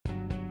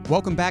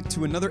Welcome back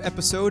to another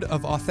episode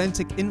of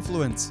Authentic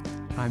Influence.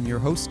 I'm your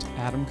host,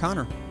 Adam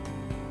Connor.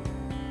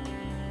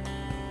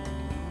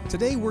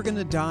 Today we're going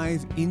to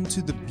dive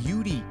into the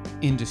beauty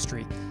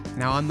industry.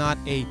 Now, I'm not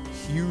a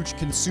huge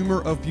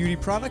consumer of beauty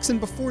products, and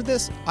before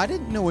this, I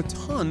didn't know a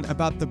ton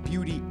about the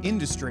beauty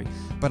industry,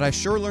 but I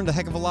sure learned a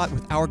heck of a lot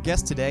with our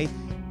guest today,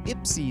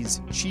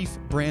 Ipsy's Chief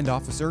Brand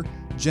Officer,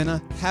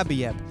 Jenna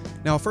Habayeb.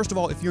 Now, first of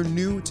all, if you're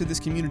new to this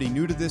community,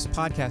 new to this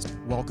podcast,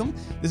 welcome.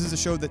 This is a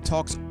show that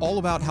talks all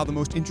about how the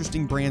most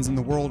interesting brands in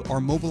the world are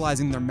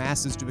mobilizing their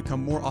masses to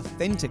become more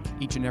authentic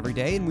each and every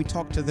day, and we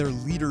talk to their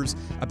leaders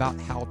about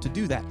how to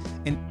do that.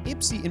 And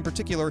Ipsy in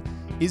particular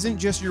isn't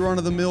just your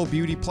run-of-the-mill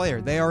beauty player.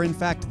 They are, in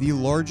fact, the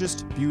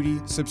largest beauty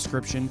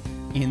subscription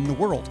in the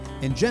world.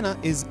 And Jenna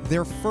is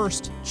their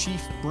first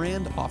Chief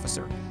Brand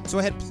Officer. So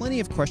I had plenty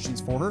of questions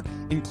for her,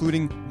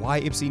 including why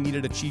Ipsy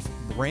needed a Chief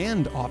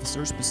Brand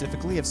Officer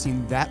specifically. I've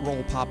seen that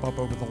role pop up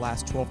over the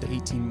last 12 to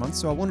 18 months,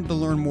 so I wanted to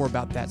learn more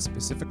about that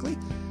specifically.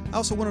 I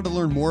also wanted to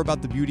learn more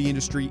about the beauty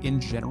industry in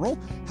general,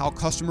 how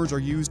customers are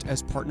used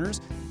as partners,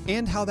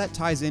 and how that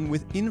ties in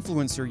with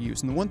influencer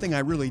use. And the one thing I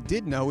really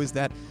did know is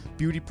that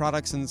beauty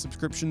products and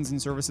subscriptions and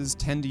services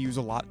tend to use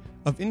a lot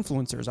of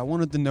influencers. I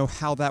wanted to know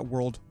how that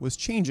world was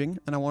changing,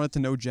 and I wanted to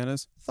know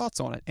Jenna's thoughts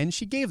on it, and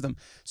she gave them.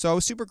 So I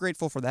was super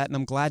grateful for that, and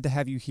I'm glad to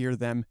have you hear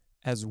them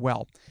as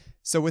well.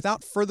 So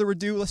without further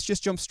ado, let's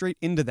just jump straight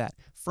into that.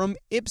 From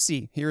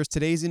Ipsy, here is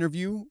today's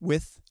interview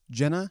with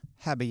Jenna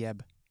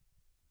Habayeb.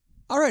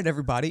 All right,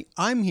 everybody,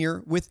 I'm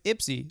here with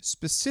Ipsy,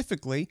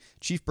 specifically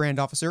Chief Brand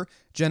Officer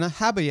Jenna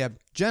Habayeb.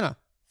 Jenna,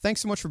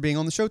 thanks so much for being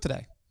on the show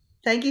today.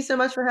 Thank you so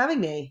much for having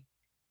me.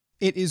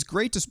 It is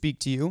great to speak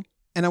to you,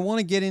 and I want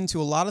to get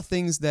into a lot of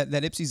things that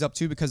Ipsy's up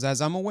to because,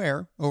 as I'm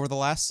aware, over the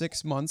last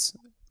 6 months,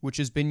 which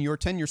has been your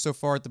tenure so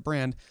far at the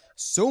brand,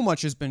 so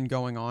much has been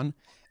going on,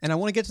 and I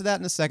want to get to that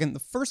in a second. The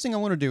first thing I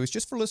want to do is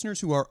just for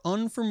listeners who are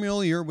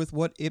unfamiliar with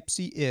what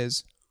Ipsy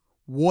is,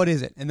 what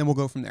is it? And then we'll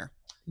go from there.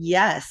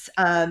 Yes.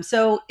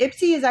 So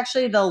Ipsy is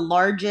actually the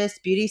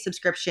largest beauty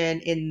subscription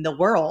in the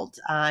world.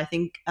 I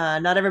think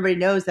not everybody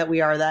knows that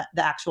we are the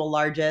actual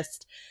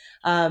largest.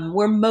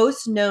 We're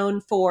most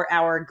known for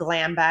our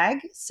glam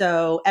bag.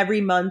 So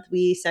every month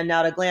we send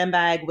out a glam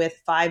bag with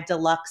 5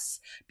 deluxe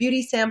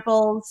beauty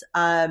samples.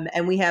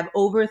 And we have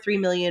over 3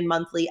 million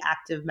monthly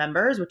active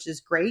members, which is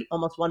great.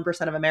 Almost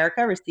 1% of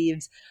America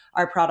receives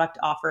our product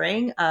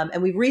offering.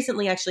 And we've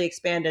recently actually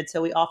expanded.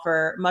 So we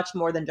offer much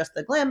more than just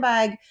the glam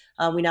bag.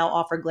 We now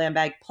offer Glam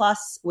Bag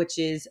Plus, which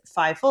is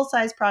 5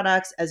 full-size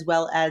products, as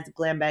well as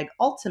Glam Bag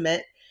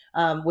Ultimate,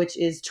 which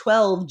is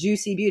 12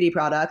 juicy beauty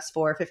products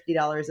for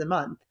 $50 a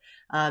month.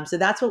 So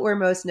that's what we're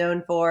most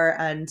known for,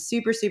 and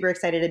super, super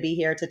excited to be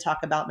here to talk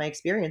about my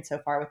experience so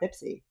far with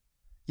Ipsy.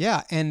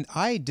 Yeah, and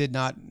I did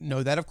not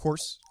know that. Of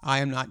course, I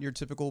am not your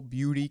typical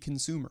beauty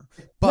consumer.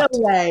 But, no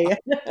way.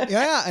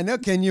 Yeah, I know.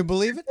 Can you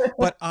believe it?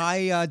 But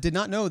I did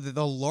not know that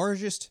the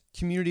largest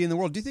community in the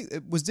world. Do you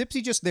think, was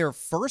Ipsy just there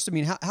first? I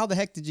mean, how the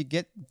heck did you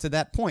get to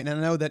that point? And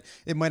I know that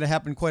it might have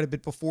happened quite a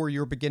bit before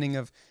your beginning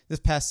of this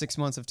past 6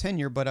 months of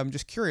tenure, but I'm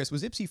just curious,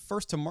 was Ipsy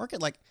first to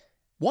market? Like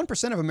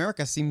 1% of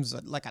America seems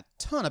like a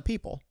ton of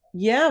people.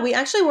 Yeah, we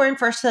actually weren't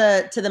first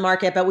to the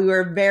market, but we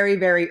were very,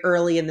 very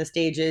early in the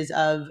stages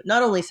of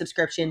not only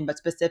subscription, but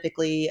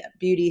specifically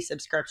beauty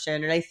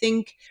subscription. And I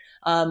think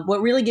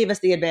what really gave us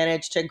the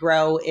advantage to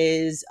grow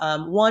is,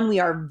 one, we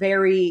are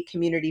very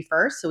community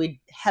first. So we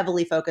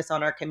heavily focus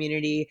on our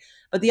community.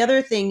 But the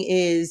other thing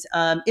is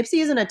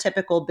Ipsy isn't a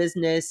typical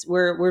business.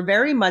 We're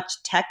very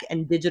much tech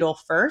and digital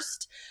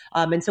first.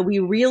 And so we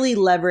really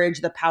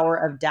leverage the power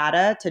of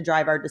data to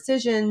drive our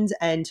decisions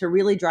and to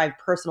really drive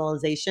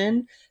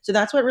personalization. So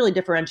that's what really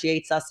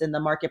differentiates us in the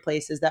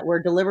marketplace, is that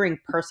we're delivering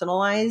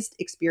personalized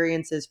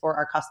experiences for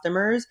our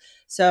customers.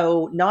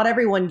 So not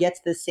everyone gets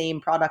the same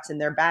products in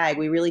their bag.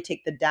 We really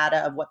take the data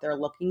of what they're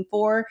looking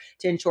for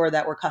to ensure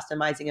that we're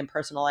customizing and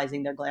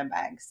personalizing their glam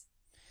bags.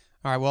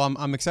 All right. Well,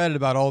 I'm excited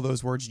about all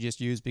those words you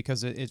just used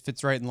because it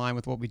fits right in line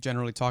with what we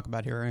generally talk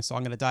about here. And so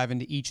I'm going to dive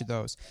into each of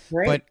those.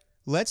 Great. But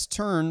let's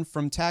turn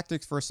from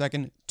tactics for a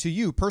second to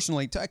you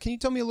personally. Can you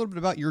tell me a little bit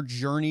about your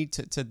journey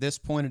to this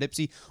point at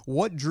Ipsy?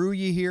 What drew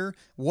you here?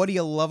 What do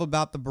you love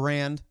about the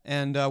brand?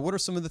 And what are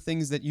some of the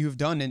things that you've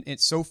done in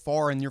so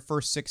far in your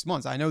first 6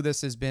 months? I know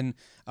this has been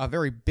a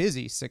very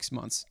busy 6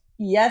 months.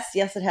 Yes,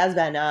 it has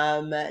been.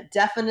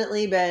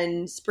 Definitely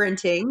been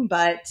sprinting,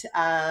 but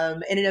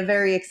in a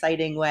very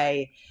exciting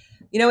way.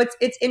 You know,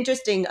 it's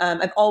interesting.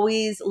 I've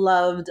always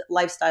loved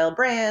lifestyle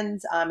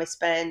brands. I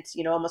spent,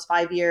 almost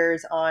 5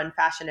 years on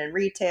fashion and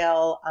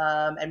retail.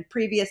 And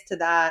previous to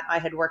that, I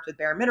had worked with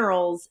Bare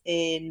Minerals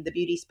in the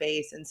beauty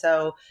space. And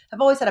so I've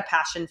always had a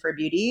passion for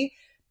beauty.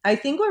 I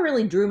think what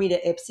really drew me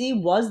to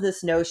Ipsy was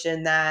this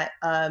notion that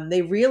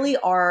they really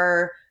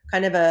are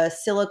kind of a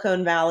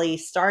Silicon Valley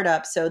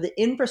startup. So the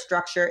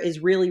infrastructure is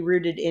really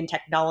rooted in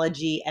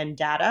technology and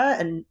data,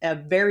 and a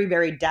very,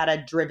 very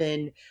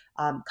data-driven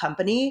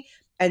company.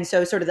 And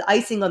so sort of the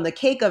icing on the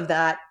cake of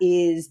that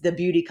is the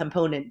beauty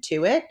component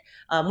to it,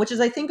 which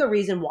is, I think, a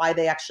reason why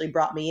they actually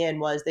brought me in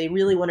was they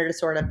really wanted to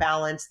sort of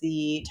balance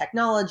the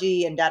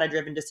technology and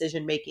data-driven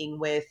decision-making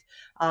with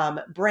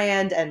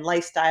brand and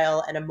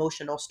lifestyle and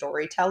emotional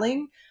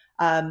storytelling.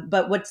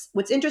 But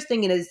what's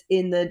interesting is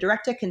in the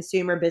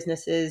direct-to-consumer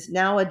businesses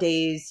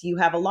nowadays, you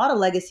have a lot of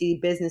legacy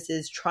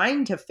businesses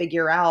trying to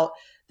figure out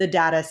the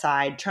data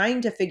side,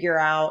 trying to figure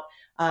out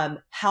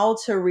how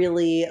to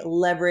really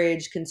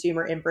leverage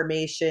consumer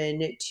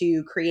information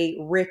to create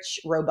rich,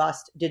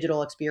 robust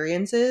digital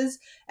experiences.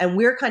 And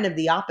we're kind of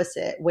the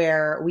opposite,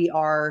 where we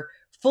are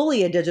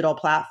fully a digital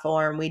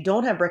platform. We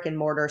don't have brick and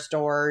mortar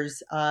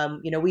stores.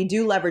 We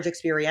do leverage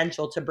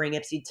experiential to bring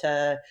Ipsy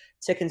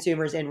to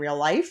consumers in real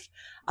life.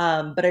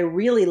 But I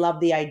really love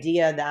the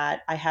idea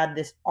that I had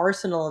this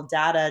arsenal of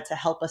data to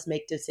help us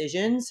make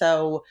decisions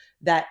so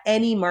that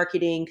any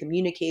marketing,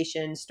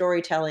 communication,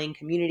 storytelling,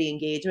 community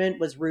engagement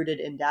was rooted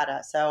in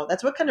data. So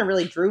that's what kind of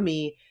really drew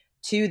me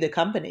to the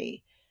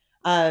company.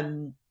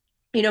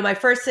 My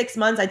first 6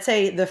 months, I'd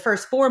say the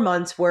first 4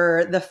 months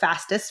were the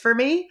fastest for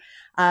me.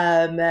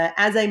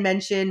 As I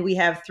mentioned, we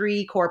have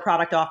 3 core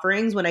product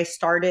offerings. When I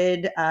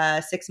started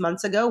 6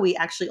 months ago, we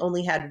actually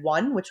only had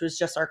one, which was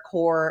just our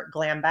core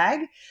glam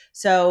bag.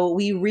 So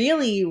we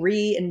really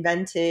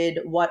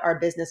reinvented what our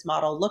business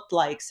model looked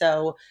like.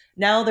 So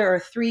now there are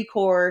 3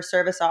 core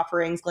service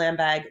offerings: glam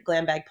bag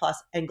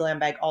plus, and glam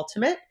bag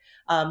ultimate,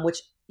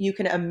 which you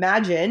can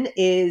imagine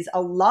is a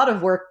lot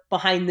of work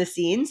behind the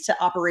scenes to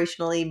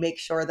operationally make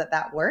sure that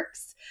that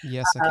works.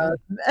 Yes, I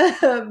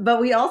can. But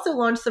we also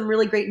launched some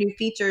really great new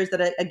features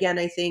that, again,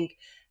 I think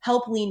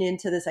help lean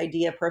into this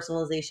idea of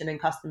personalization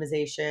and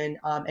customization,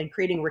 and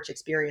creating rich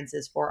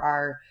experiences for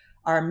our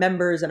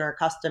members and our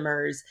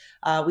customers.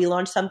 We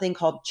launched something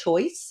called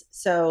Choice.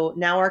 So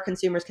now our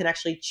consumers can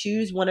actually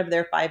choose one of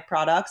their 5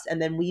 products,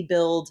 and then we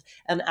build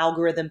an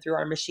algorithm through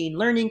our machine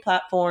learning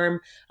platform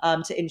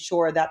to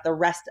ensure that the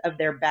rest of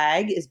their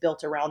bag is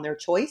built around their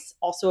choice.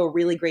 Also a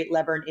really great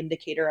lever and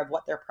indicator of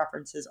what their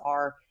preferences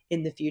are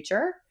in the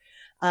future.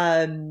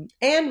 And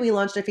we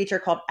launched a feature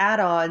called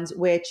add-ons,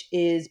 which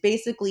is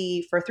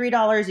basically for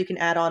 $3, you can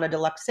add on a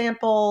deluxe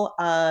sample.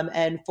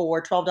 And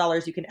for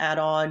 $12, you can add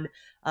on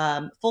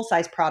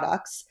full-size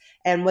products.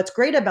 And what's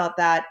great about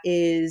that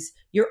is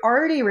you're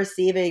already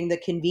receiving the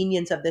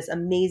convenience of this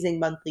amazing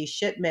monthly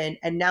shipment.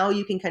 And now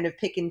you can kind of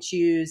pick and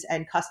choose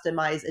and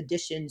customize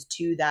additions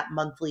to that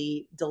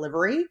monthly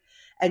delivery.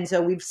 And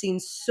so we've seen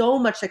so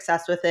much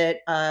success with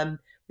it.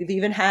 We've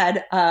even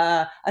had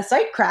a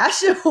site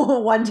crash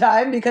one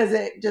time because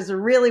it just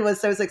really was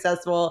so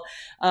successful.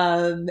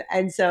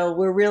 And so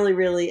we're really,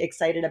 really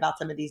excited about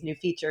some of these new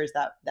features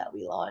that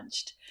we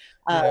launched.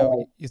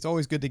 It's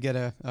always good to get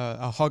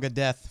a hug of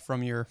death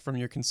from your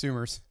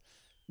consumers.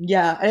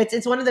 Yeah, and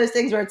it's one of those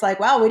things where it's like,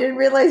 wow, we didn't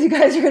realize you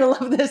guys are going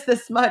to love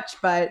this much,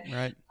 but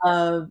right.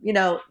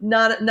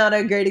 Not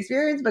a great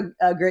experience, but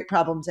a great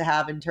problem to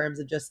have in terms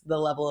of just the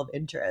level of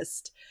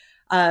interest.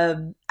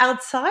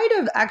 Outside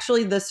of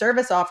actually the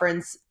service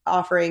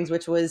offerings,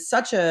 which was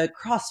such a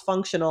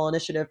cross-functional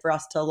initiative for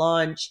us to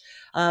launch,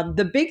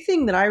 the big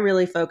thing that I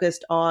really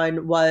focused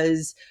on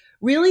was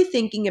really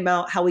thinking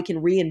about how we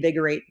can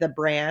reinvigorate the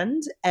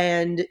brand.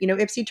 And,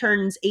 Ipsy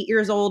turns 8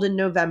 years old in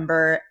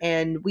November,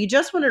 and we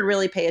just want to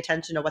really pay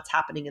attention to what's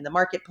happening in the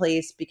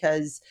marketplace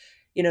because,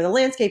 the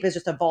landscape is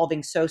just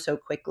evolving so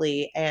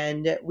quickly.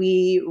 And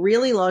we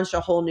really launched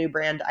a whole new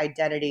brand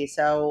identity.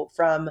 So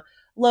from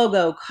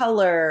logo,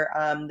 color,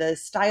 the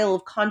style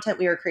of content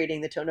we are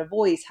creating, the tone of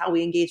voice, how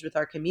we engage with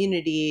our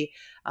community,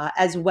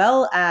 as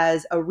well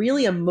as a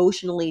really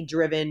emotionally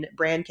driven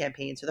brand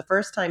campaign. So the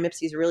first time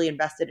Ipsy's really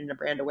invested in a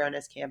brand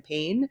awareness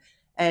campaign,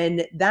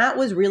 and that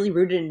was really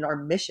rooted in our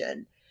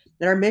mission.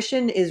 And our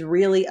mission is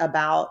really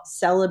about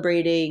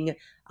celebrating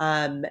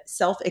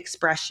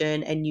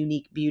self-expression and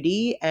unique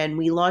beauty. And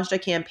we launched a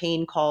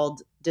campaign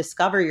called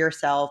Discover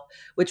Yourself,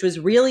 which was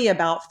really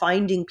about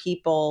finding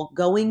people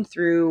going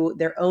through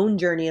their own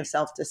journey of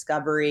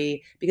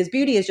self-discovery, because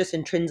beauty is just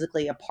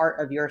intrinsically a part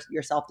of your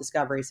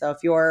self-discovery. So if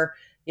you're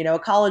a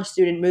college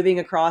student moving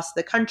across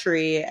the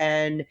country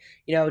and,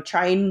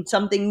 trying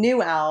something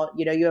new out,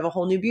 you have a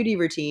whole new beauty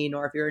routine,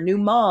 or if you're a new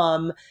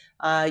mom,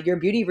 your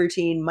beauty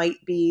routine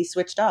might be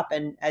switched up.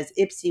 And as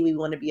Ipsy, we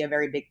want to be a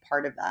very big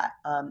part of that.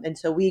 And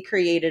so we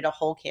created a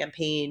whole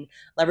campaign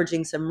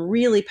leveraging some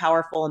really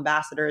powerful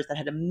ambassadors that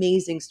had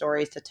amazing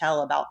stories to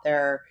tell about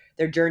their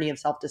journey of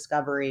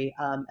self-discovery.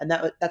 And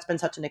that's been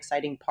such an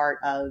exciting part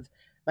of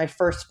my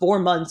first 4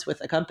 months with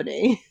the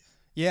company.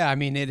 Yeah, I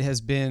mean, it has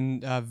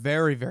been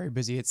very, very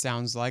busy. It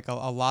sounds like a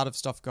lot of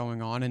stuff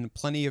going on and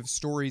plenty of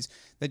stories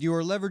that you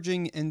are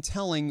leveraging and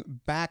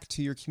telling back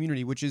to your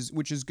community, which is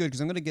good,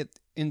 because I'm going to get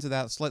into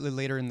that slightly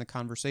later in the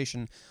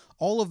conversation.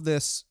 All of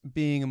this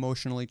being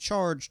emotionally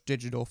charged,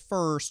 digital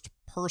first,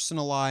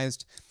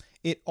 personalized,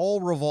 it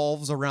all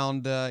revolves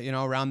around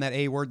around that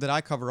A word that I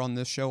cover on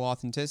this show,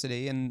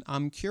 authenticity. And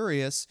I'm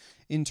curious,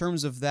 in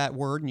terms of that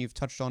word, and you've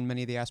touched on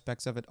many of the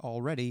aspects of it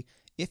already,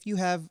 if you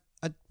have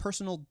a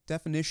personal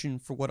definition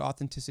for what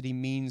authenticity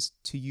means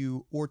to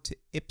you or to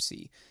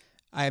Ipsy?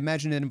 I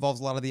imagine it involves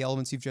a lot of the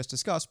elements you've just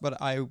discussed,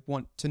 but I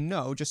want to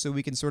know just so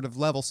we can sort of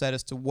level set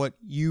as to what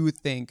you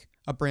think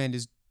a brand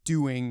is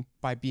doing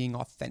by being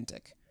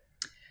authentic.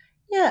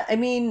 Yeah, I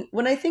mean,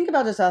 when I think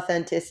about this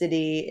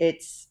authenticity,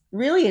 it's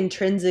really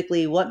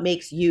intrinsically what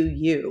makes you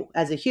you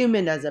as a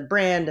human, as a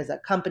brand, as a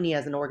company,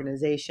 as an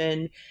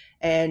organization.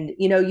 And,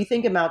 you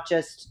think about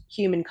just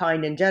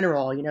humankind in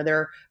general, there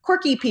are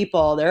quirky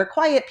people, there are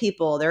quiet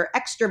people, there are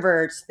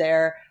extroverts,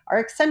 there are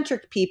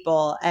eccentric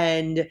people.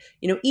 And,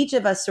 each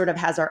of us sort of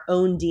has our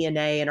own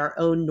DNA and our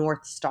own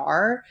North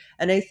Star.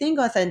 And I think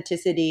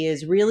authenticity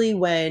is really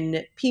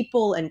when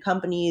people and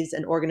companies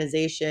and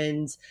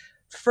organizations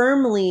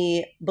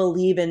firmly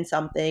believe in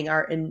something,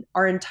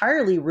 are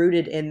entirely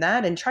rooted in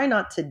that and try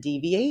not to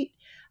deviate.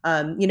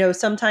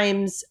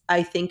 Sometimes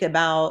I think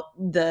about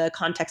the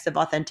context of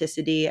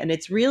authenticity, and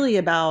it's really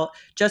about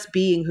just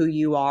being who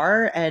you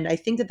are. And I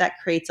think that that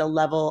creates a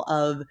level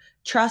of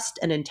trust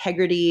and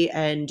integrity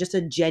and just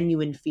a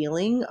genuine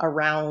feeling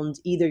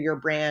around either your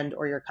brand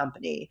or your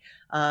company.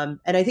 And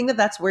I think that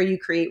that's where you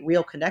create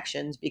real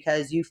connections,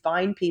 because you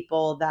find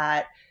people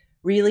that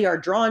really are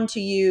drawn to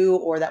you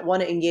or that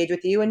want to engage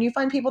with you, and you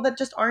find people that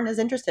just aren't as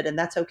interested, and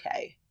that's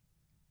okay.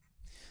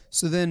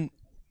 So then,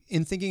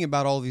 in thinking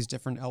about all these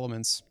different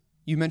elements,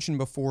 you mentioned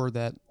before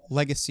that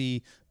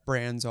legacy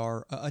brands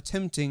are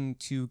attempting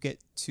to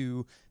get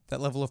to that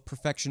level of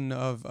perfection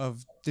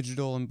of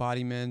digital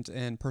embodiment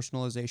and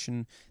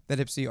personalization that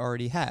Ipsy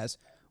already has.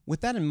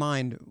 With that in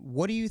mind,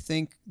 what do you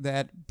think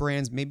that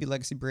brands, maybe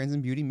legacy brands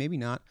in beauty, maybe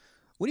not,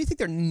 what do you think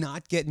they're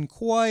not getting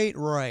quite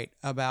right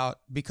about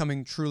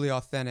becoming truly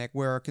authentic,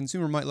 where a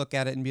consumer might look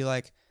at it and be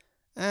like,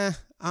 I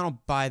don't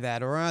buy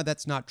that, or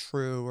that's not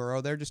true,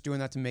 or they're just doing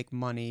that to make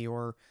money,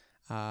 or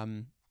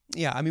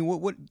yeah, I mean,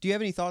 what do you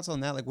have any thoughts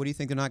on that? Like, what do you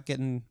think they're not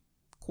getting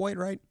quite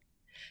right?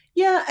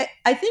 Yeah,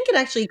 I think it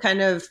actually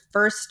kind of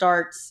first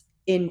starts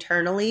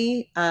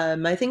internally.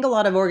 I think a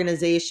lot of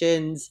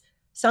organizations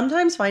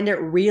sometimes find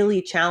it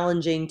really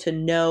challenging to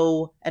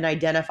know and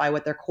identify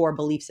what their core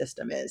belief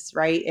system is,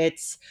 right?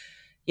 It's,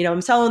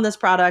 I'm selling this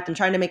product, I'm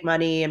trying to make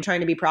money, I'm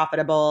trying to be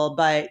profitable,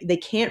 but they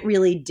can't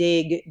really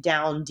dig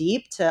down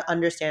deep to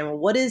understand, well,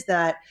 what is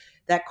that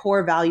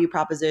core value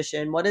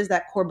proposition? What is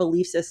that core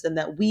belief system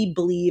that we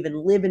believe and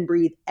live and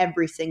breathe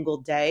every single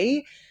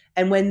day?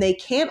 And when they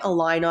can't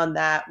align on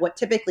that, what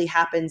typically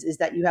happens is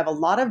that you have a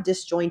lot of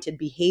disjointed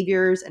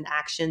behaviors and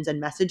actions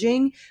and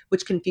messaging,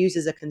 which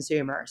confuses a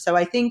consumer. So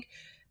I think,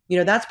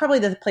 that's probably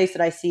the place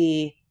that I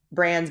see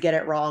brands get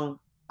it wrong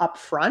up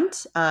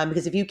front.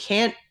 Because if you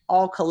can't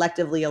all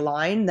collectively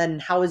align, then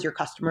how is your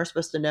customer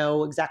supposed to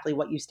know exactly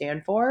what you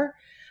stand for?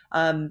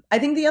 I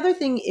think the other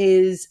thing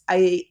is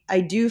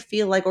I do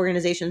feel like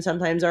organizations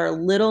sometimes are a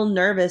little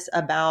nervous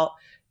about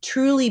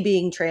truly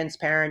being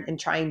transparent and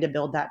trying to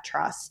build that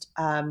trust,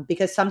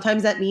 because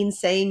sometimes that means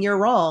saying you're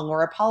wrong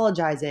or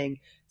apologizing.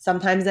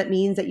 Sometimes that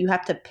means that you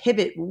have to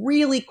pivot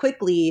really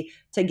quickly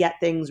to get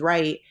things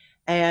right.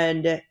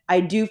 And I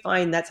do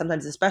find that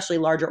sometimes, especially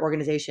larger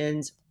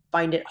organizations,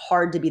 find it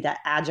hard to be that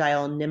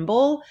agile and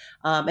nimble,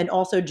 and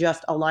also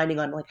just aligning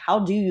on like, how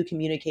do you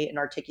communicate and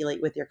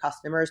articulate with your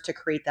customers to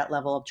create that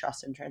level of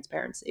trust and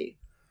transparency.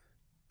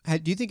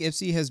 Do you think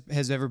Ipsy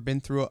has ever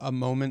been through a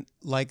moment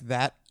like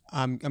that?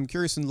 I'm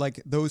curious in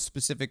like those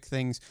specific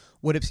things,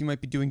 what Ipsy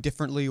might be doing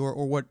differently, or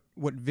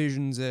what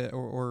visions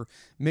or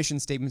mission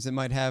statements it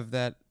might have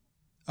that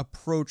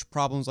approach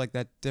problems like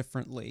that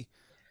differently.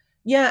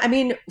 Yeah, I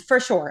mean, for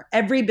sure.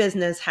 Every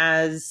business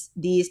has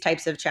these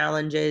types of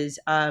challenges.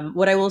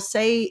 What I will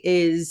say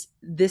is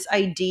this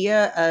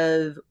idea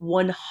of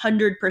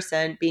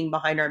 100% being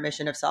behind our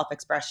mission of self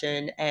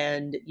expression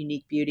and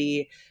unique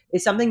beauty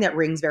is something that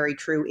rings very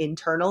true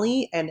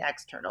internally and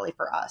externally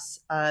for us.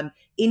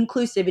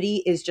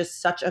 Inclusivity is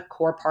just such a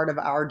core part of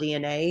our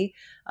DNA.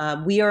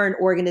 We are an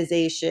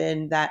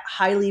organization that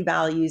highly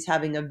values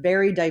having a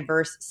very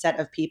diverse set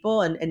of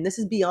people, and this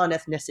is beyond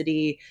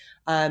ethnicity.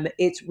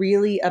 It's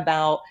really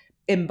about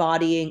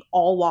embodying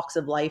all walks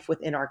of life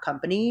within our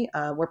company.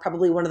 We're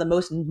probably one of the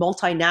most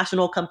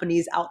multinational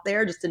companies out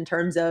there, just in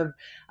terms of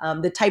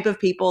the type of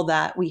people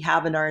that we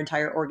have in our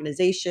entire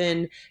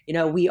organization.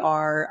 We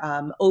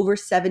are over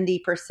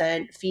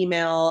 70%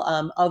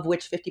 female, of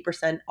which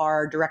 50%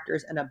 are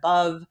directors and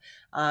above.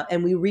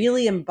 And we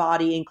really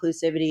embody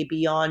inclusivity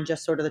beyond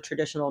just sort of the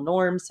traditional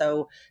norms.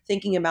 So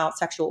thinking about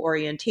sexual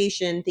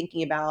orientation,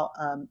 thinking about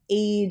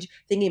age,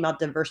 thinking about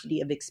diversity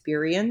of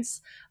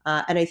experience.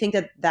 And I think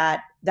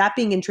that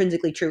being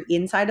intrinsically true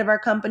inside of our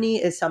company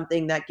is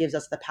something that gives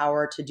us the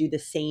power to do the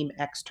same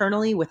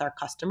externally with our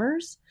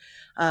customers.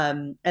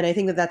 And I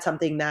think that that's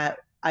something that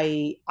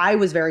I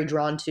was very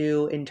drawn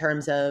to in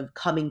terms of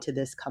coming to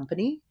this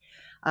company.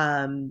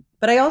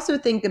 But I also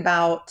think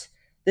about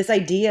this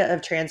idea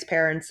of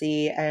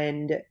transparency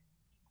and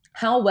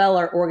how well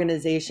our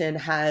organization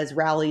has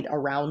rallied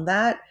around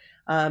that.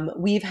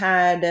 We've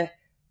had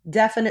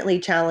definitely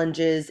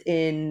challenges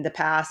in the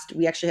past.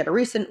 We actually had a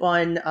recent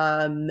one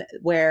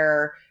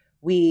where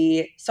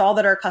We saw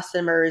that our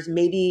customers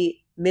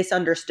maybe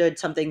misunderstood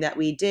something that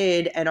we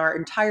did, and our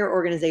entire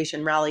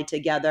organization rallied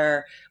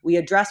together. We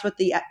addressed what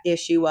the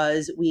issue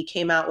was. We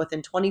came out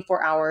within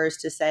 24 hours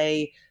to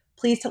say,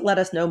 please let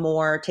us know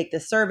more. Take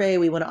this survey.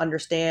 We want to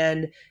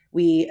understand.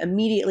 We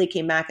immediately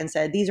came back and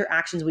said, these are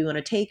actions we want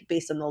to take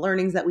based on the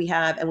learnings that we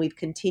have. And we've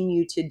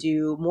continued to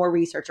do more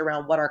research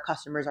around what our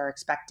customers are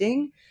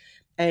expecting.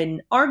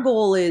 And our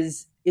goal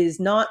is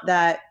not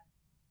that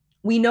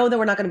we know that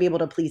we're not going to be able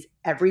to please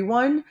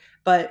everyone,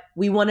 but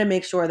we want to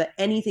make sure that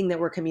anything that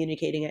we're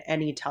communicating at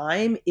any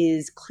time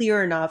is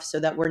clear enough so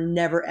that we're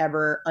never,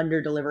 ever under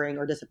delivering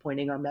or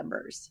disappointing our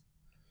members.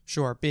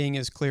 Sure. Being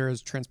as clear,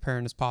 as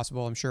transparent as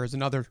possible, I'm sure, is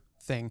another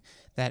thing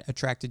that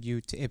attracted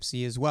you to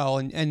Ipsy as well.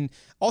 And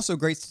also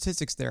great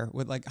statistics there,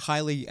 with like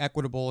highly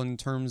equitable in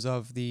terms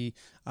of the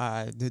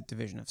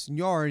division of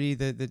seniority,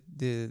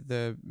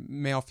 the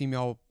male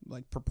female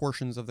like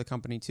proportions of the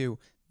company too.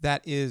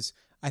 That is,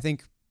 I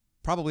think,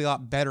 probably a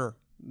lot better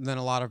than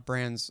a lot of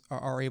brands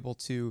are able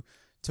to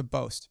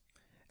boast.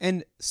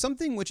 And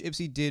something which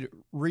Ipsy did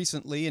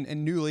recently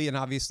and newly, and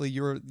obviously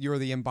you're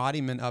the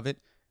embodiment of it,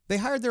 they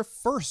hired their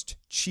first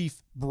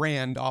chief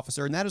brand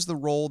officer, and that is the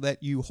role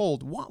that you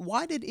hold.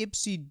 Why did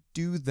Ipsy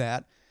do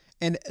that?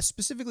 And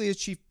specifically as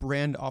chief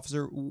brand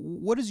officer,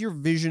 what is your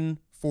vision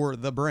for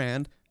the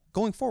brand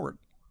going forward?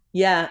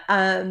 Yeah,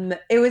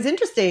 it was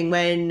interesting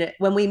when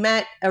we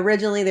met.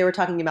 Originally, they were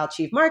talking about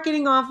chief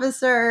marketing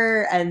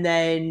officer, and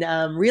then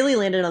really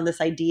landed on this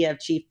idea of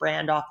chief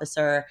brand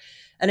officer.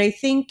 And I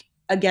think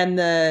again,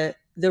 the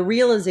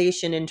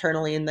realization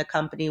internally in the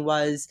company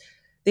was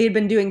they had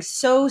been doing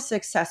so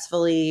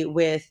successfully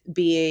with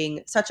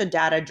being such a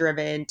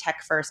data-driven,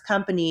 tech-first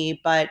company,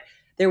 but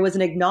there was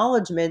an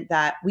acknowledgement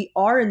that we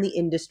are in the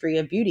industry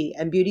of beauty,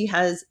 and beauty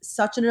has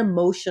such an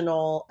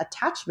emotional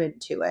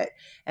attachment to it,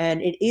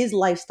 and it is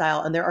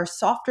lifestyle, and there are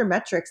softer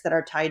metrics that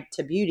are tied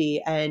to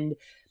beauty. And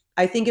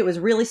I think it was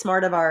really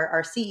smart of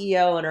our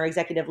CEO and our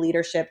executive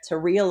leadership to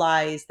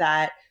realize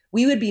that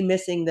we would be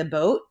missing the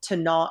boat to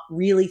not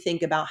really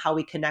think about how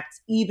we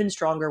connect even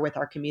stronger with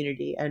our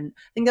community. And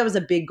I think that was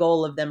a big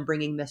goal of them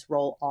bringing this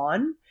role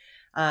on.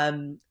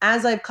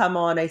 As I've come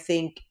on, I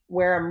think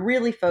where I'm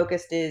really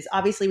focused is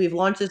obviously we've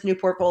launched this new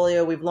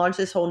portfolio, we've launched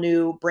this whole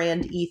new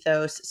brand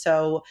ethos.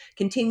 So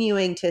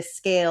continuing to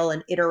scale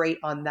and iterate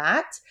on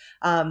that.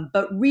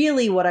 But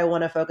really what I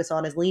want to focus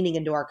on is leaning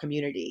into our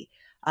community.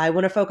 I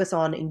want to focus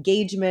on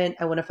engagement.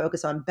 I want to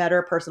focus on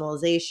better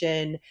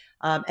personalization.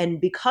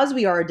 And because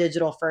we are a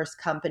digital first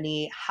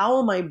company,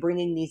 how am I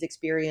bringing these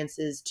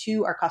experiences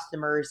to our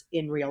customers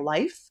in real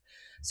life?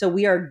 So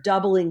we are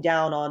doubling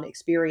down on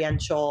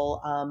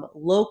experiential,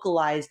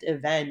 localized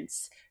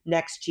events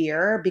next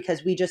year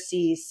because we just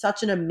see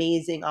such an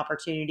amazing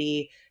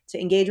opportunity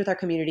to engage with our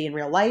community in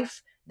real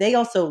life. They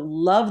also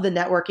love the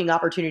networking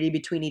opportunity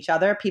between each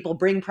other. People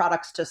bring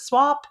products to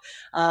swap.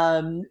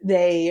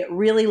 They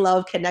really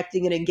love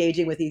connecting and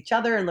engaging with each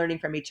other and learning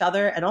from each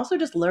other, and also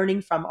just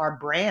learning from our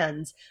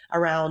brands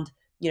around,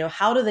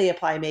 how do they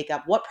apply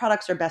makeup? What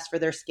products are best for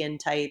their skin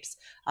types?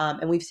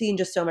 And we've seen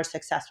just so much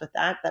success with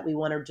that we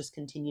want to just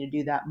continue to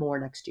do that more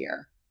next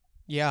year.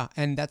 Yeah,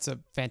 and that's a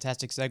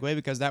fantastic segue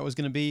because that was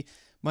going to be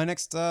my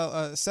next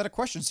set of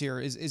questions here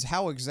is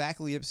how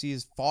exactly Ipsy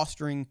is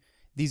fostering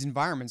these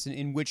environments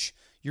in which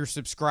your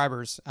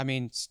subscribers, I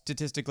mean,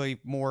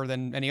 statistically more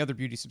than any other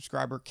beauty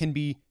subscriber, can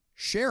be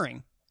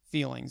sharing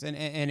feelings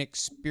and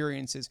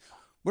experiences.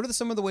 What are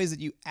some of the ways that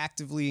you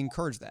actively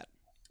encourage that?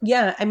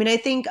 Yeah, I mean, I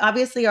think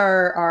obviously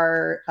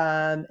our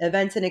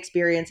events and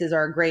experiences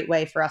are a great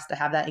way for us to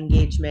have that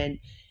engagement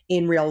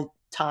in real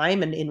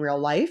time and in real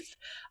life.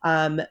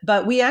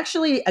 But we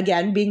actually,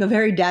 again, being a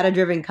very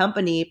data-driven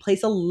company,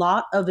 place a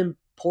lot of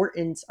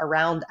importance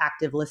around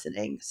active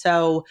listening.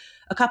 So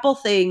a couple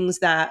things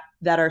that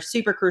are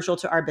super crucial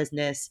to our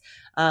business,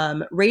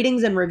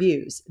 ratings and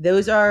reviews. We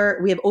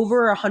have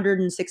over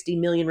 160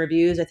 million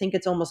reviews. I think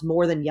it's almost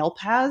more than Yelp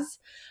has.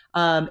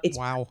 It's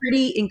wow.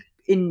 Pretty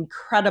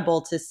incredible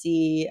to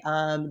see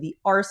the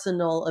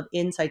arsenal of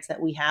insights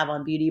that we have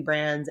on beauty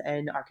brands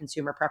and our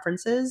consumer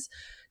preferences.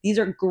 These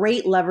are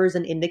great levers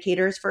and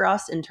indicators for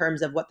us in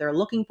terms of what they're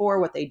looking for,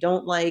 what they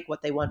don't like,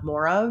 what they want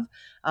more of.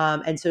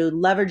 And so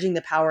leveraging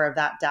the power of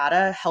that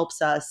data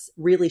helps us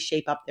really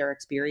shape up their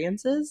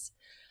experiences.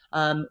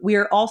 We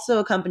are also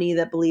a company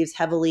that believes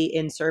heavily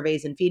in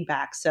surveys and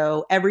feedback.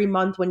 So every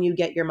month when you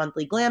get your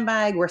monthly glam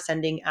bag, we're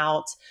sending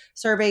out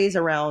surveys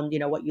around,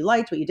 what you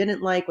liked, what you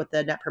didn't like, what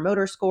the net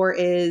promoter score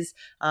is.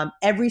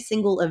 Every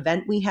single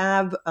event we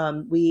have,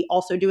 we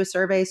also do a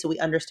survey so we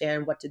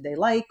understand what did they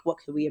like, what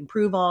could we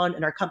improve on.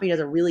 And our company does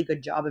a really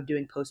good job of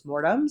doing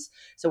postmortems.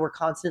 So we're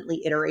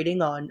constantly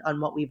iterating on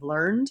what we've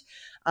learned.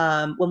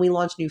 When we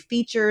launch new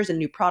features and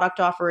new product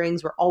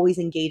offerings, we're always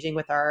engaging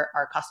with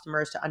our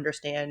customers to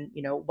understand,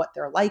 what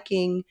they're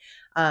liking.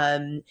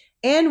 And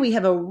we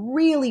have a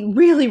really,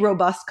 really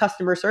robust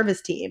customer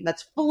service team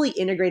that's fully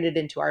integrated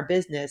into our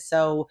business.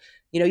 So,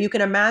 you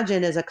can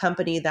imagine as a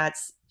company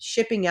that's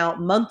shipping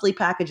out monthly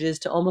packages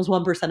to almost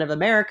 1% of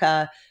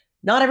America,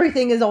 not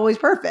everything is always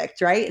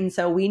perfect, right? And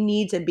so we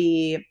need to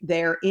be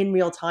there in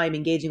real time,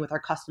 engaging with our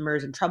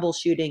customers and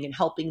troubleshooting and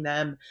helping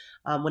them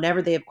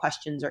whenever they have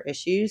questions or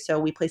issues. So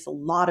we place a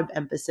lot of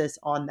emphasis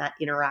on that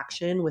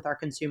interaction with our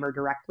consumer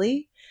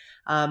directly.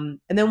 And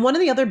then one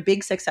of the other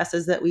big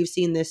successes that we've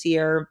seen this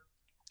year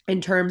in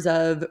terms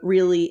of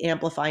really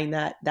amplifying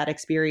that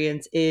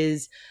experience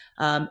is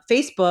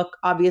Facebook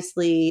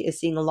obviously is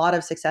seeing a lot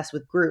of success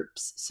with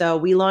groups. So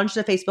we launched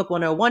a Facebook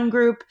 101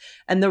 group,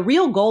 and the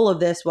real goal of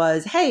this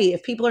was, hey,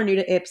 if people are new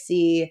to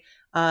Ipsy,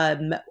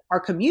 our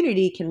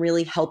community can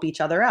really help each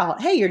other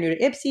out. Hey, you're new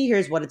to Ipsy.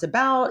 Here's what it's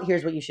about.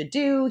 Here's what you should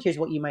do. Here's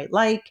what you might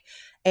like.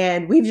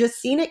 And we've just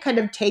seen it kind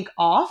of take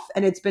off,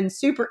 and it's been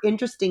super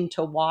interesting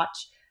to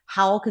watch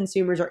how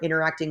consumers are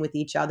interacting with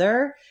each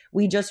other.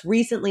 We just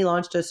recently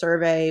launched a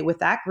survey with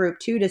that group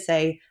too to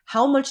say,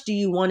 how much do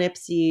you want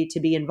Ipsy to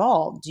be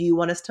involved? Do you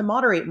want us to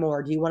moderate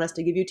more? Do you want us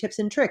to give you tips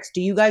and tricks?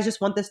 Do you guys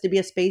just want this to be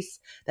a space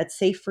that's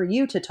safe for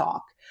you to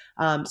talk?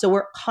 So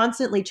we're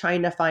constantly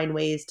trying to find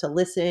ways to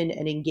listen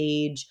and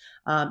engage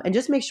and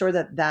just make sure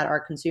that our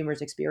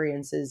consumers'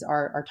 experiences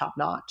are top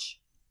notch.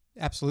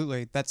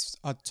 Absolutely. That's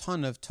a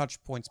ton of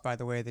touch points, by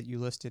the way, that you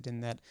listed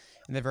in that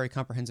very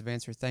comprehensive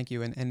answer. Thank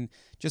you. And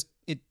just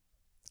it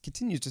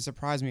continues to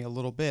surprise me a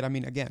little bit. I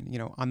mean, again,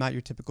 I'm not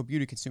your typical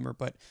beauty consumer,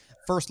 but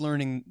first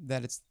learning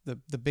that it's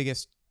the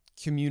biggest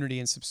community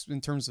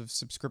in terms of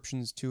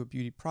subscriptions to a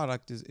beauty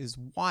product is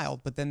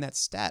wild. But then that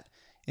stat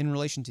in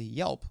relation to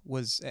Yelp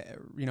was,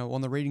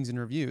 on the ratings and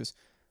reviews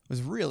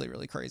was really,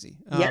 really crazy.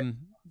 Yep.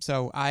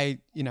 So I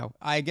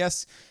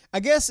guess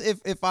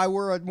if I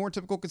were a more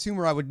typical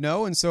consumer, I would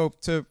know. And so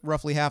to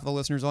roughly half the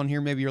listeners on here,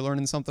 maybe you're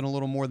learning something a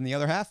little more than the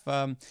other half.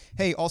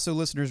 Hey, also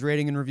listeners,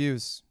 rating and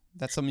reviews.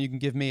 That's something you can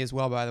give me as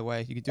well, by the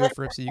way. You could do it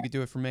for Ipsy. You could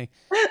do it for me.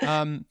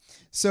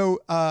 So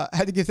I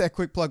had to give that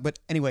quick plug. But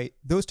anyway,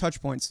 those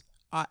touch points,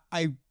 I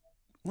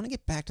want to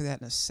get back to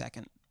that in a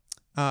second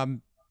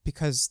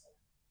because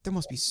there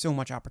must be so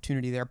much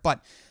opportunity there.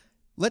 But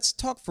let's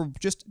talk for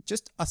just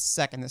a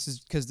second. This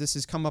is because this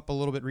has come up a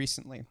little bit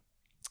recently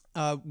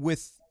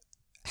with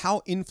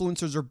how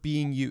influencers are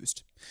being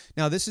used.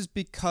 Now, this is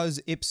because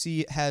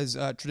Ipsy has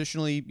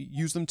traditionally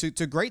used them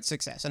to great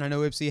success. And I know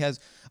Ipsy has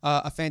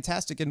a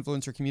fantastic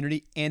influencer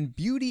community, and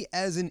beauty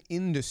as an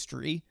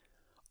industry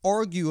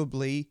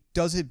arguably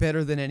does it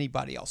better than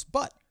anybody else.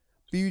 But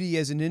beauty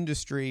as an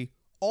industry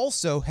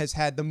also has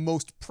had the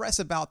most press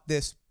about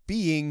this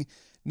being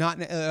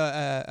not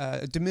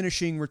a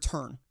diminishing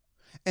return.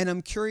 And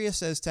I'm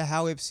curious as to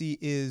how Ipsy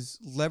is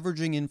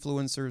leveraging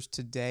influencers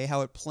today,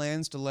 how it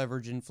plans to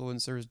leverage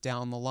influencers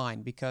down the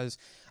line, because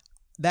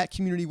that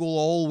community will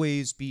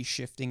always be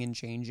shifting and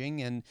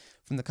changing. And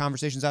from the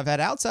conversations I've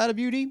had outside of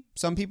beauty,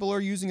 some people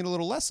are using it a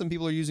little less, some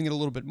people are using it a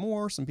little bit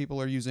more, some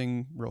people are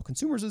using real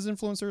consumers as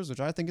influencers,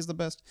 which I think is the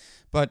best.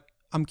 But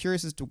I'm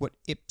curious as to what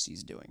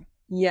Ipsy's doing.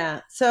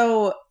 Yeah.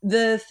 So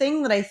the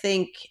thing that I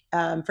think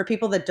for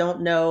people that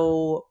don't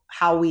know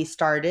how we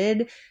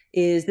started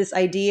is this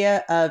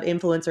idea of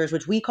influencers,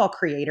 which we call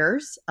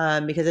creators,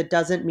 because it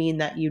doesn't mean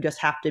that you just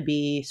have to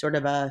be sort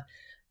of a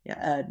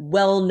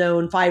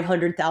well-known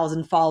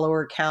 500,000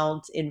 follower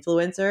count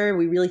influencer.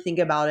 We really think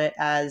about it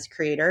as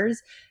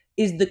creators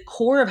is the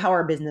core of how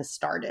our business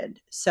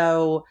started.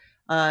 So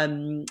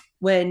when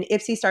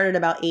Ipsy started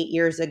about 8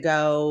 years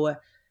ago,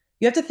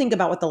 you have to think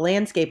about what the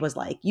landscape was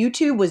like.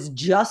 YouTube was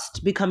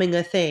just becoming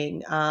a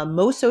thing.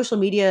 Most social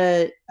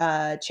media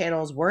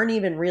channels weren't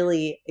even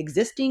really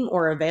existing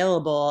or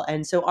available.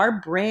 And so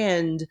our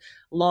brand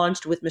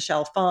launched with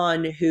Michelle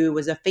Phan, who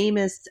was a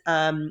famous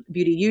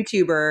beauty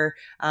YouTuber.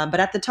 But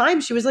at the time,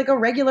 she was like a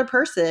regular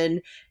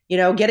person,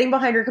 getting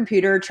behind her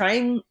computer,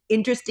 trying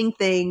interesting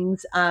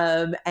things.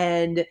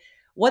 And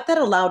what that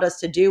allowed us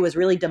to do was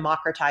really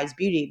democratize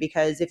beauty.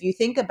 Because if you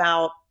think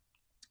about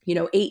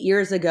 8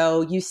 years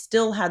ago, you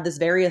still had this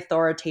very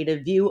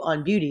authoritative view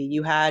on beauty.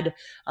 You had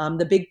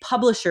the big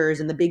publishers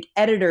and the big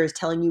editors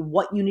telling you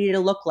what you needed to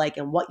look like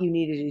and what you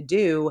needed to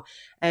do.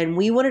 And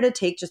we wanted to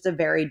take just a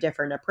very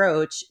different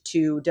approach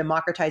to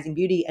democratizing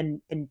beauty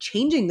and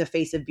changing the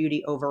face of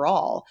beauty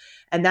overall.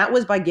 And that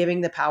was by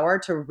giving the power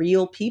to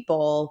real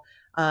people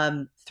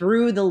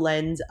through the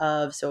lens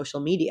of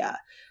social media.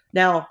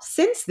 Now,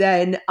 since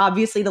then,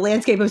 obviously, the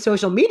landscape of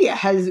social media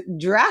has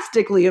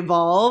drastically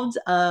evolved.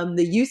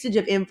 The usage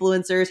of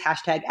influencers,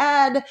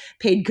 #ad,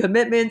 paid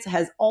commitments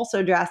has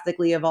also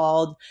drastically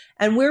evolved.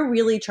 And we're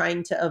really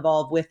trying to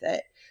evolve with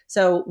it.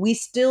 So we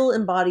still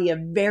embody a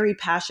very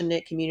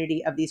passionate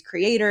community of these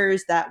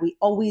creators that we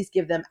always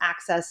give them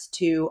access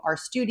to our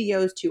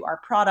studios, to our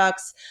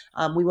products.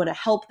 We want to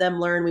help them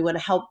learn. We want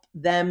to help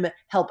them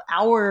help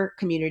our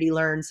community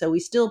learn. So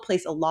we still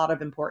place a lot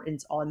of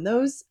importance on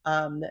those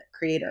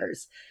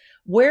creators.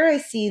 Where I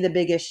see the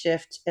biggest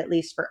shift, at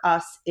least for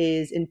us,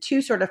 is in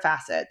two sort of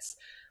facets.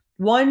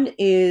 One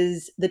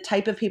is the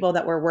type of people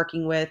that we're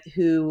working with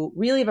who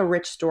really have a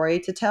rich story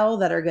to tell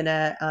that are going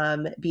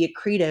to be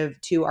accretive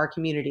to our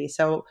community.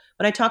 So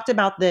when I talked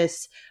about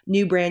this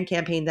new brand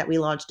campaign that we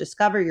launched,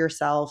 Discover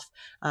Yourself,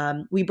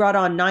 we brought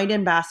on 9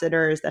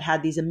 ambassadors that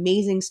had these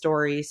amazing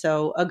stories.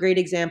 So a great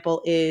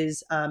example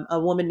is a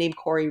woman named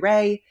Corey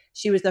Ray.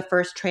 She was the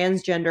first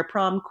transgender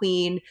prom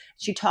queen.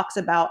 She talks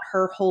about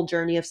her whole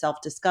journey of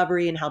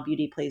self-discovery and how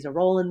beauty plays a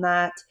role in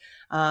that.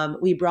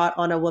 We brought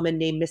on a woman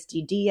named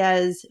Misty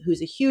Diaz,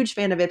 who's a huge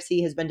fan of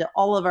Ipsy, has been to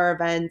all of our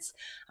events.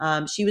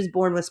 She was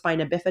born with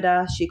spina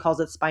bifida. She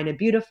calls it spina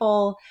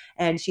beautiful.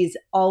 And she's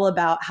all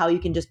about how you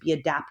can just be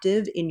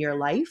adaptive in your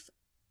life.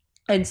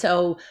 And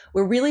so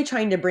we're really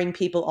trying to bring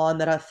people on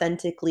that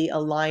authentically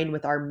align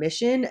with our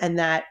mission and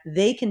that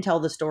they can tell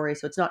the story.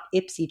 So it's not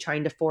Ipsy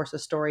trying to force a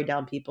story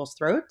down people's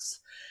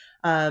throats.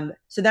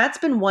 So that's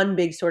been one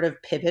big sort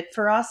of pivot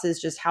for us, is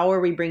just how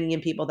are we bringing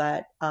in people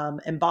that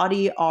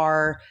embody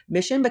our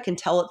mission but can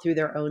tell it through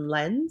their own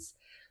lens.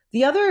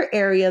 The other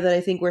area that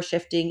I think we're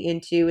shifting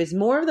into is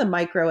more of the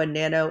micro and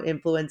nano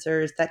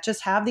influencers that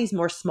just have these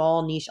more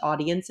small niche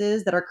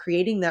audiences that are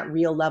creating that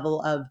real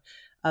level of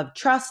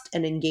trust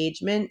and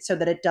engagement so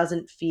that it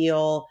doesn't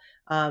feel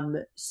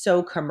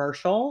so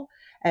commercial.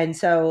 And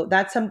so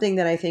that's something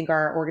that I think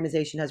our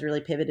organization has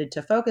really pivoted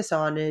to focus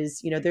on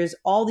is, there's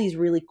all these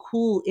really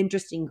cool,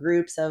 interesting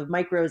groups of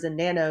micros and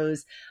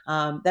nanos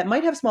that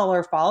might have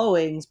smaller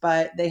followings,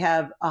 but they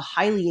have a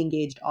highly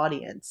engaged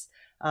audience.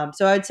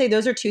 So I would say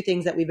those are two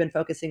things that we've been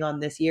focusing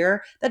on this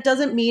year. That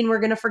doesn't mean we're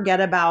going to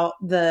forget about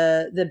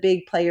the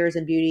big players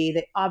in beauty.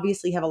 They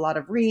obviously have a lot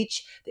of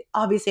reach. They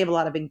obviously have a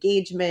lot of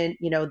engagement.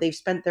 They've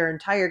spent their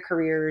entire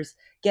careers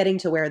getting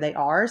to where they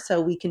are. So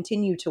we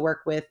continue to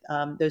work with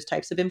those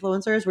types of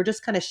influencers. We're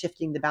just kind of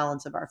shifting the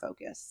balance of our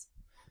focus.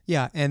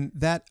 Yeah, and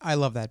I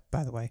love that,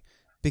 by the way,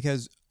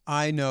 because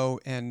I know,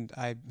 and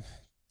I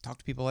talk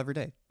to people every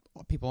day,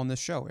 people on this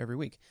show every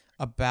week,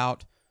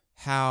 about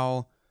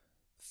how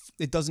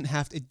it doesn't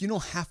have to, you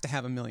don't have to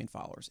have 1 million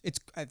followers.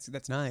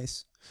 That's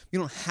nice. You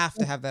don't have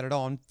to have that at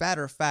all. In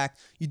matter of fact,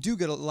 you do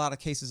get a lot of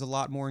cases, a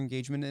lot more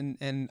engagement.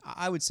 And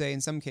I would say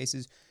in some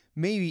cases,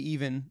 maybe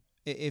even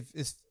if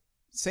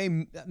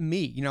say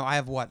me, I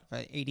have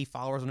 80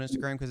 followers on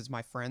Instagram because it's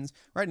my friends,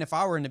 right? And if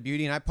I were into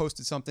beauty and I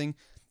posted something,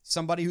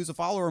 somebody who's a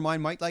follower of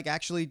mine might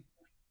actually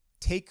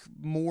take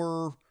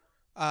more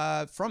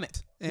from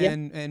it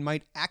and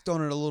might act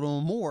on it a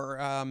little more.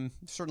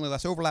 Certainly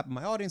less overlap in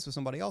my audience with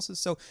somebody else's.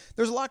 So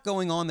there's a lot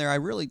going on there. I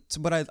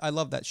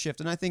love that shift.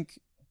 And I think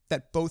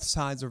that both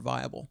sides are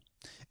viable,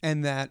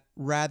 and that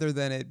rather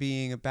than it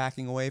being a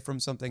backing away from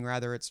something,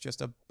 rather it's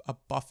just a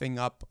buffing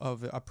up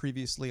of a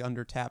previously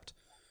undertapped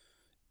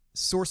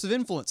source of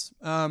influence,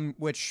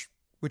 which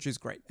is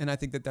great. And I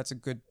think it's a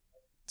good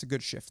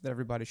shift that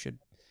everybody should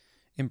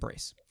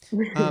embrace.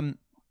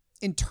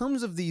 In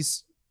terms of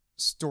these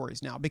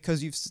stories now,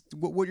 because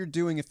what you're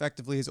doing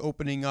effectively is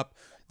opening up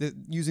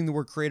using the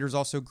word creator is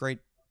also great.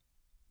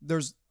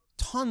 There's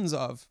tons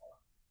of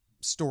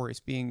stories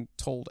being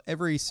told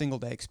every single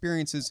day,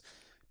 experiences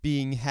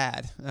being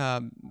had,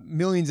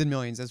 millions and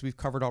millions, as we've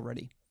covered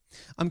already.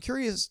 I'm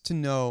curious to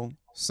know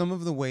some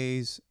of the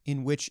ways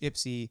in which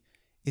Ipsy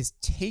is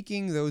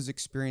taking those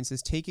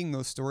experiences, taking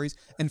those stories,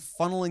 and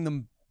funneling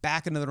them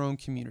back into their own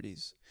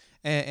communities,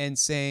 and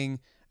saying,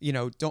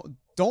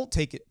 don't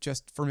take it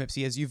just from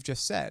Ipsy, as you've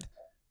just said.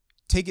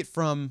 Take it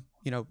from,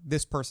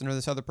 this person or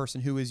this other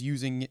person who is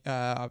using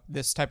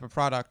this type of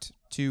product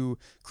to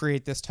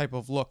create this type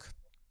of look,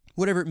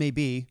 whatever it may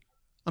be.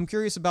 I'm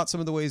curious about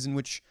some of the ways in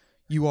which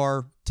you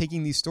are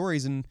taking these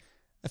stories and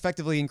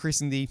effectively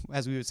increasing the,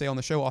 as we would say on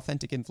the show,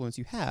 authentic influence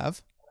you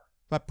have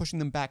by pushing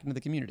them back into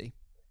the community.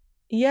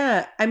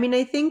 Yeah. I mean,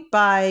 I think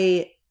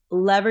by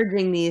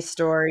leveraging these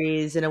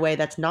stories in a way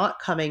that's not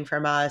coming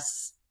from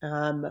us,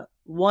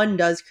 one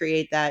does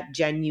create that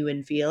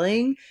genuine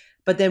feeling,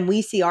 but then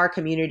we see our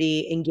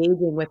community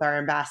engaging with our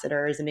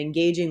ambassadors and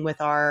engaging with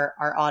our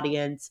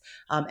audience,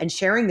 and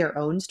sharing their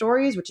own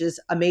stories, which is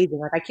amazing.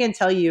 Like, I can't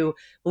tell you,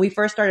 when we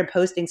first started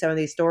posting some of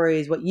these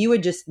stories, what you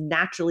would just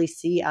naturally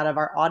see out of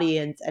our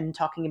audience and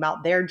talking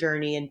about their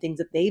journey and things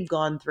that they've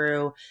gone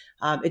through.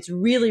 It's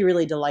really,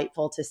 really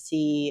delightful to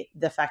see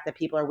the fact that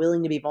people are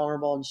willing to be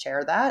vulnerable and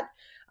share that.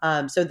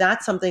 So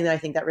that's something that I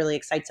think that really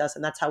excites us,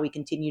 and that's how we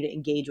continue to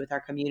engage with our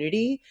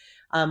community.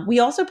 We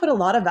also put a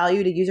lot of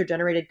value to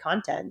user-generated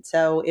content.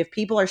 So if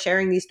people are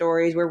sharing these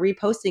stories, we're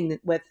reposting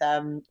with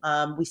them.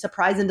 We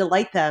surprise and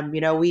delight them.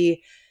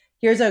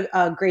 Here's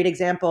a great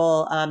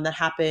example that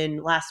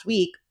happened last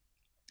week.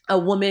 A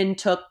woman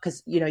took,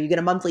 because you get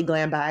a monthly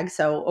glam bag,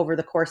 so over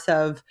the course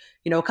of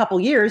a couple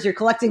years, you're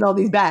collecting all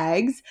these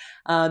bags.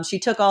 She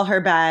took all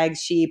her bags.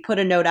 She put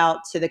a note out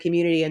to the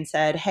community and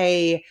said,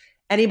 "Hey,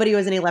 anybody who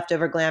has any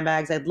leftover glam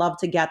bags, I'd love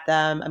to get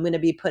them. I'm going to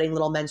be putting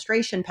little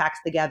menstruation packs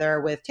together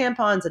with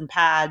tampons and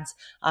pads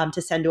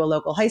to send to a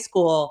local high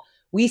school."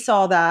 We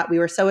saw that. We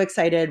were so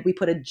excited. We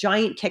put a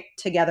giant kit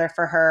together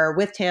for her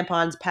with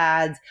tampons,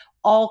 pads,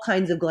 all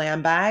kinds of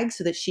glam bags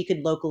so that she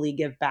could locally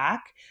give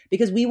back,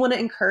 because we want to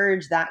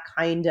encourage that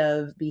kind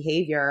of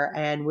behavior.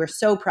 And we're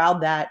so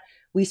proud that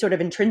we sort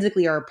of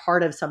intrinsically are a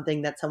part of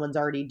something that someone's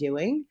already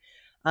doing.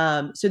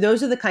 So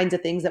those are the kinds of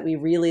things that we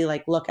really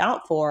like look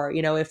out for.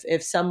 You know,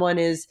 if someone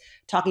is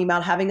talking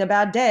about having a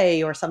bad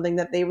day or something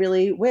that they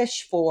really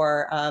wish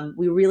for,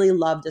 we really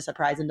love to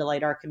surprise and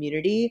delight our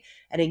community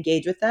and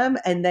engage with them,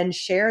 and then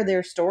share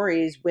their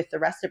stories with the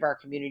rest of our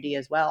community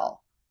as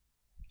well.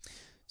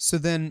 So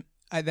then,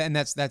 and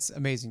that's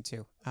amazing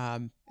too.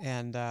 And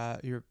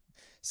you're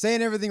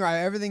saying everything right.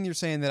 Everything you're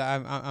saying that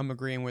I'm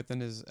agreeing with,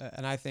 and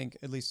I think,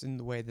 at least in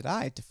the way that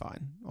I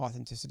define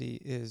authenticity,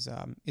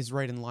 is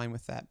right in line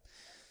with that.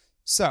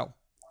 So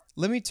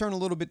let me turn a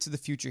little bit to the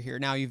future here.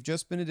 Now, you've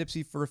just been at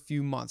Ipsy for a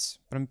few months,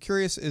 but I'm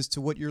curious as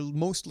to what you're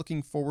most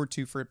looking forward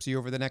to for Ipsy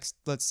over the next,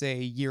 let's say,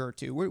 year or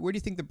two. Where do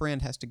you think the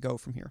brand has to go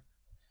from here?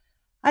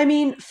 I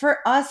mean, for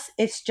us,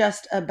 it's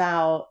just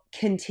about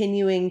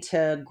continuing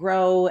to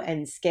grow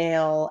and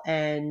scale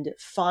and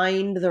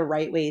find the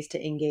right ways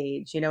to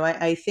engage. You know,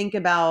 I think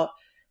about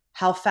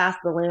how fast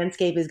the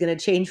landscape is going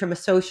to change from a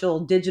social,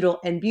 digital,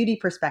 and beauty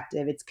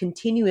perspective. It's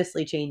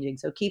continuously changing.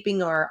 So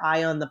keeping our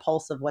eye on the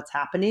pulse of what's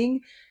happening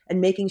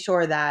and making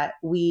sure that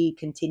we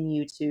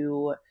continue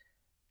to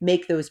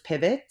make those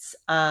pivots.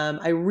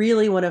 I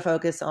really want to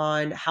focus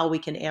on how we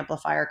can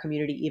amplify our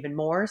community even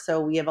more.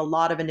 So we have a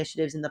lot of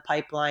initiatives in the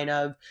pipeline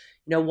of,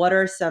 you know, what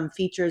are some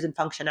features and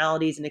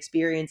functionalities and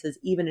experiences,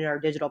 even in our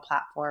digital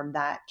platform,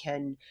 that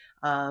can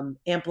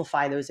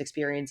amplify those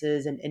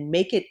experiences and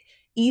make it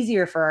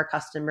easier for our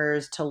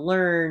customers to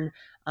learn,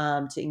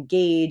 to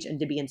engage, and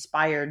to be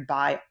inspired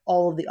by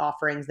all of the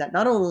offerings that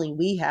not only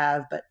we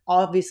have, but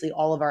obviously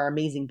all of our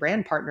amazing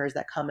brand partners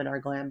that come in our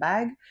glam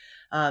bag.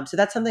 So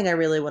that's something I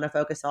really want to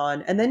focus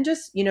on. And then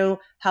just, you know,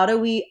 how do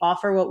we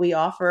offer what we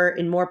offer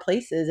in more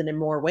places and in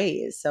more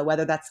ways? So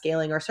whether that's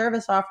scaling our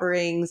service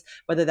offerings,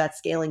 whether that's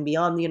scaling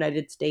beyond the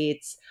United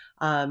States,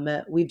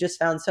 we've just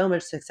found so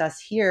much success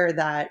here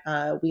that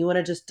we want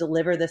to just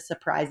deliver this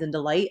surprise and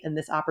delight and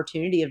this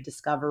opportunity of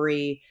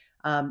discovery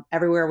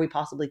everywhere we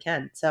possibly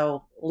can.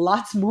 So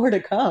lots more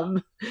to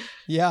come.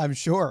 Yeah, I'm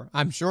sure.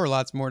 I'm sure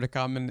lots more to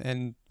come.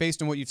 And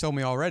based on what you've told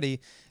me already,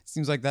 it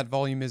seems like that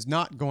volume is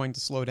not going to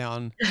slow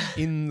down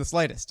in the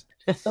slightest.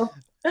 So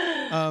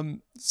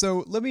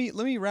let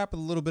me wrap with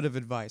a little bit of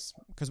advice,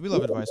 because we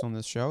love advice on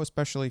this show,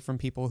 especially from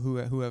people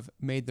who have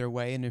made their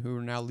way and who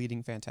are now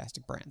leading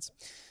fantastic brands.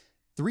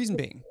 The reason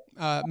being,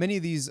 many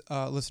of these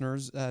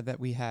listeners that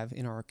we have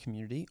in our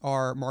community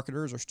are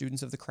marketers or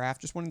students of the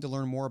craft, just wanting to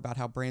learn more about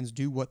how brands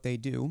do what they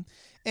do.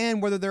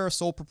 And whether they're a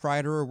sole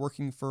proprietor or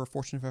working for a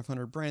Fortune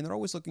 500 brand, they're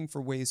always looking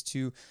for ways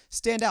to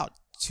stand out,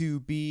 to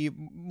be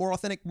more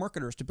authentic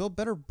marketers, to build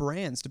better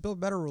brands, to build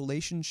better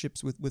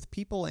relationships with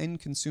people and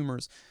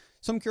consumers.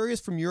 So I'm curious,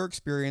 from your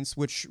experience,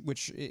 which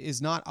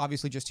is not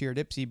obviously just here at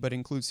Ipsy, but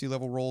includes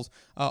C-level roles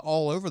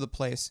all over the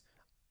place,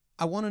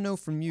 I want to know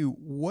from you,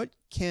 what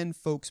can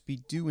folks be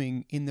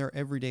doing in their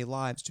everyday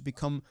lives to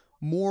become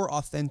more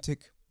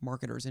authentic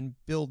marketers and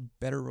build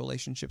better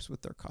relationships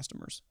with their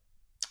customers?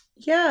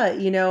 Yeah,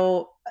 you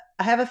know,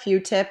 I have a few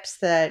tips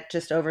that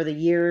just over the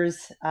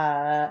years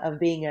of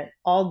being at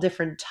all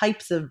different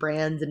types of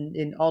brands and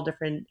in all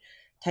different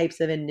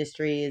types of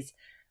industries.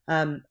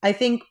 I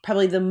think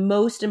probably the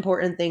most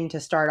important thing to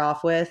start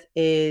off with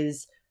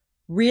is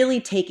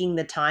really taking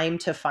the time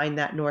to find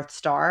that North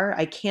Star.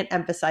 I can't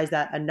emphasize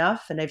that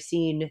enough. And I've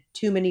seen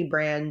too many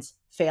brands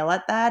fail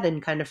at that and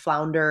kind of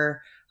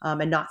flounder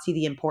and not see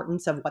the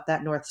importance of what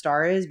that North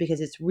Star is, because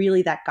it's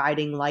really that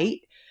guiding light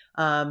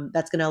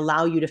that's going to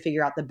allow you to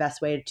figure out the best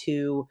way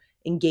to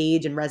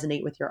engage and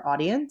resonate with your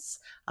audience,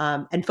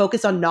 and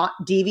focus on not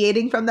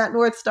deviating from that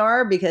North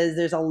Star, because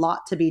there's a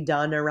lot to be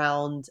done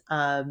around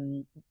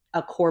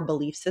a core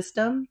belief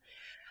system.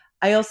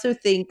 I also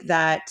think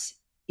that,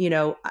 you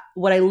know,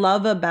 what I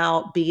love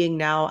about being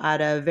now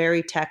at a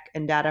very tech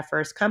and data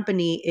first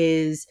company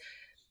is,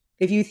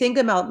 if you think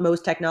about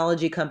most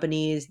technology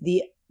companies,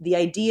 the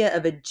idea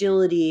of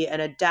agility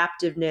and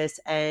adaptiveness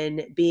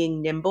and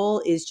being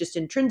nimble is just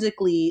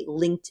intrinsically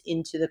linked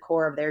into the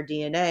core of their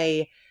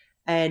DNA.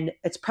 And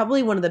it's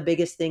probably one of the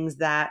biggest things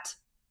that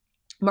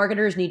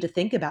marketers need to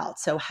think about.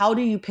 So how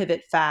do you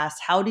pivot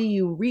fast? How do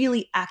you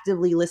really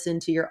actively listen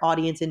to your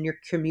audience and your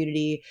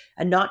community,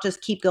 and not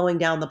just keep going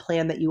down the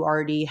plan that you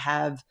already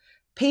have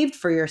paved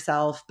for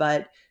yourself,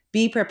 but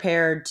be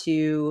prepared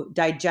to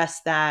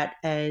digest that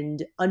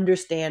and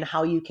understand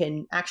how you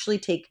can actually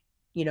take,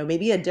 you know,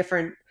 maybe a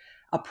different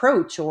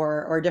approach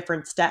or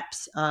different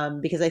steps.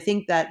 Because I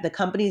think that the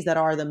companies that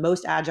are the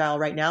most agile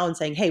right now and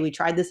saying, hey, we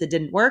tried this, it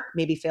didn't work,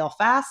 maybe fail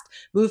fast,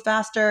 move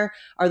faster,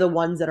 are the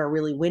ones that are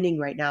really winning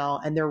right now.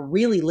 And they're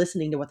really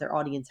listening to what their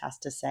audience has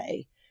to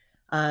say.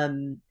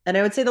 And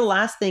I would say the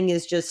last thing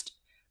is just,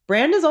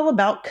 brand is all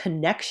about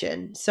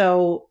connection.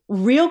 So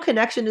real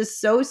connection is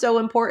so, so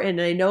important.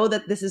 And I know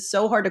that this is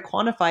so hard to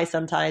quantify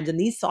sometimes, and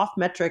these soft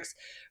metrics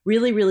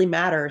really, really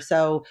matter.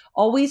 So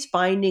always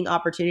finding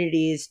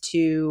opportunities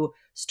to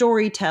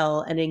story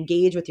tell and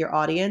engage with your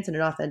audience in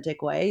an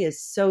authentic way is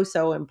so,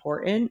 so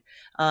important.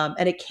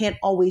 And it can't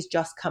always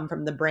just come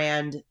from the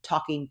brand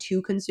talking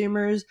to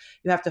consumers.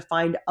 You have to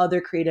find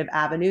other creative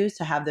avenues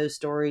to have those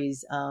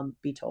stories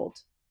be told.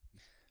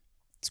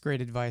 It's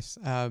great advice.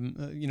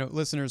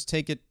 Listeners,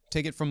 take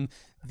it from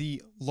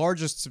the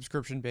largest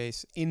subscription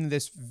base in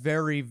this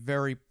very,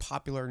 very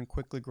popular and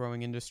quickly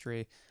growing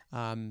industry,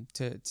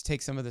 to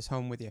take some of this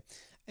home with you.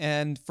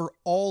 And from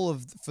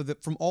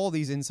all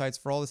these insights,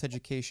 for all this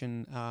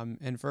education,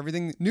 and for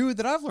everything new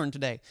that I've learned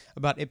today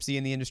about Ipsy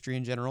and the industry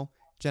in general,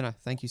 Jenna,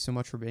 thank you so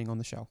much for being on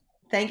the show.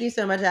 Thank you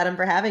so much, Adam,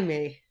 for having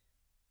me.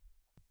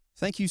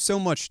 Thank you so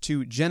much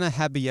to Jenna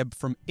Habayeb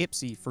from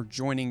Ipsy for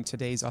joining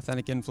today's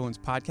Authentic Influence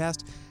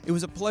podcast. It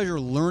was a pleasure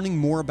learning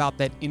more about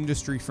that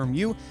industry from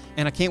you,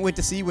 and I can't wait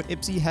to see what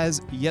Ipsy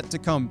has yet to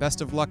come.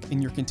 Best of luck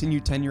in your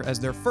continued tenure as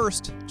their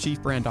first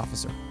Chief Brand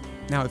Officer.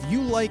 Now, if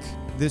you like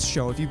this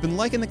show, if you've been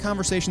liking the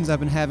conversations I've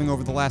been having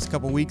over the last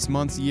couple weeks,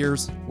 months,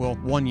 years,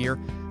 1 year,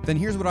 then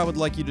here's what I would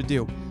like you to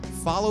do.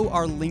 Follow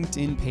our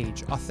LinkedIn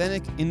page,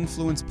 Authentic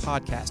Influence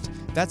Podcast.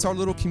 That's our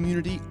little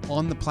community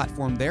on the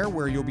platform there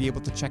where you'll be able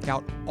to check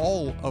out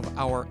all of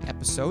our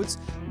episodes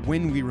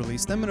when we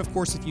release them. And of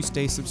course, if you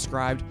stay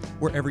subscribed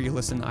wherever you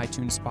listen,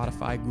 iTunes,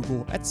 Spotify,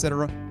 Google,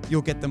 etc.,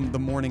 you'll get them the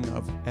morning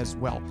of as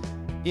well.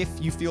 If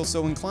you feel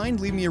so inclined,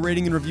 leave me a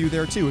rating and review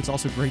there too. It's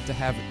also great to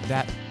have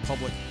that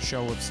public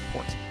show of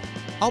support.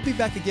 I'll be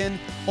back again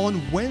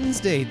on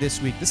Wednesday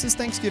this week. This is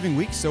Thanksgiving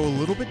week, so a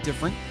little bit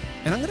different.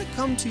 And I'm going to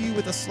come to you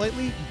with a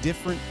slightly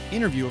different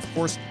interview. Of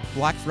course,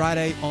 Black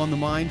Friday on the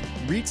mind,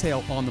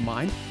 retail on the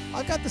mind.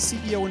 I've got the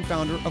CEO and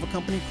founder of a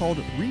company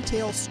called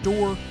Retail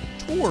Store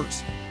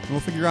Tours. And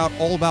we'll figure out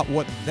all about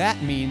what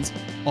that means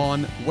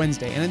on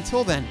Wednesday. And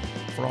until then,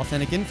 for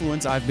Authentic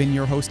Influence, I've been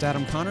your host,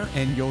 Adam Connor,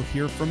 and you'll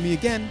hear from me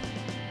again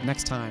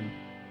next time.